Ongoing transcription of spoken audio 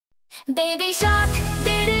Baby shark,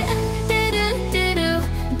 doo doo doo doo doo doo.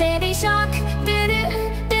 Baby shark, doo doo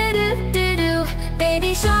doo doo doo doo.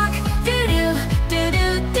 Baby shark, doo doo doo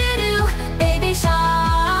doo doo doo. Baby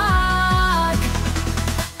shark.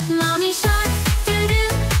 Mommy shark, doo doo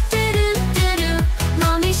doo doo doo doo.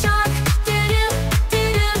 Mommy shark, doo doo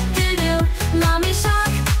doo doo doo doo. Mommy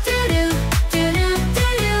shark, doo doo doo doo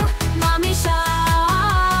doo doo. Mommy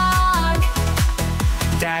shark.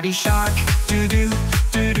 Daddy shark, doo doo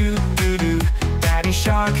doo doo doo doo. Daddy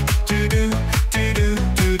shark, doo doo doo doo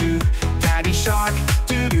doo doo. Daddy shark,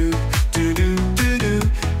 doo doo doo doo doo doo.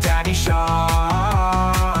 Daddy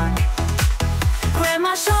shark.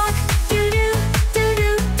 Grandma shark, doo doo doo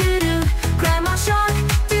doo doo doo. Grandma shark,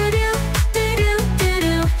 doo doo doo doo doo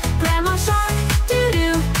doo. Grandma shark, doo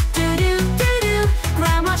doo doo doo doo doo.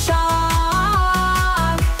 Grandma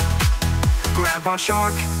shark. Grandpa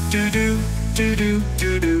shark, doo doo doo doo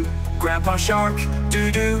doo doo. Grandpa shark, doo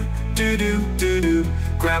doo doo doo doo doo.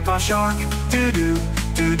 Grandpa shark, doo doo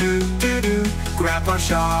doo doo doo doo. Grandpa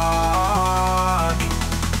shark.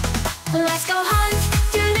 Let's go hunt,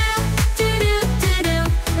 doo doo doo doo doo doo.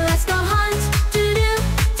 Let's go hunt, doo doo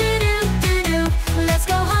doo doo doo doo. Let's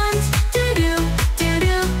go hunt, doo doo doo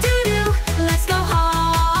doo doo doo. Let's go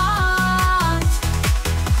hunt.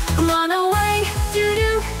 Run away, doo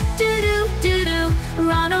doo doo doo doo doo.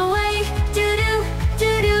 Run away, doo doo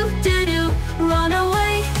doo doo doo doo. Run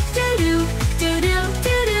away, doo doo doo doo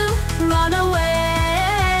doo doo. Run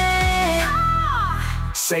away.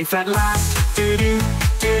 Safe at last, doo doo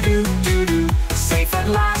doo doo doo doo. Safe at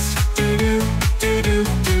last, doo doo doo doo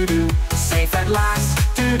doo doo. Safe at last,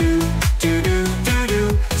 doo doo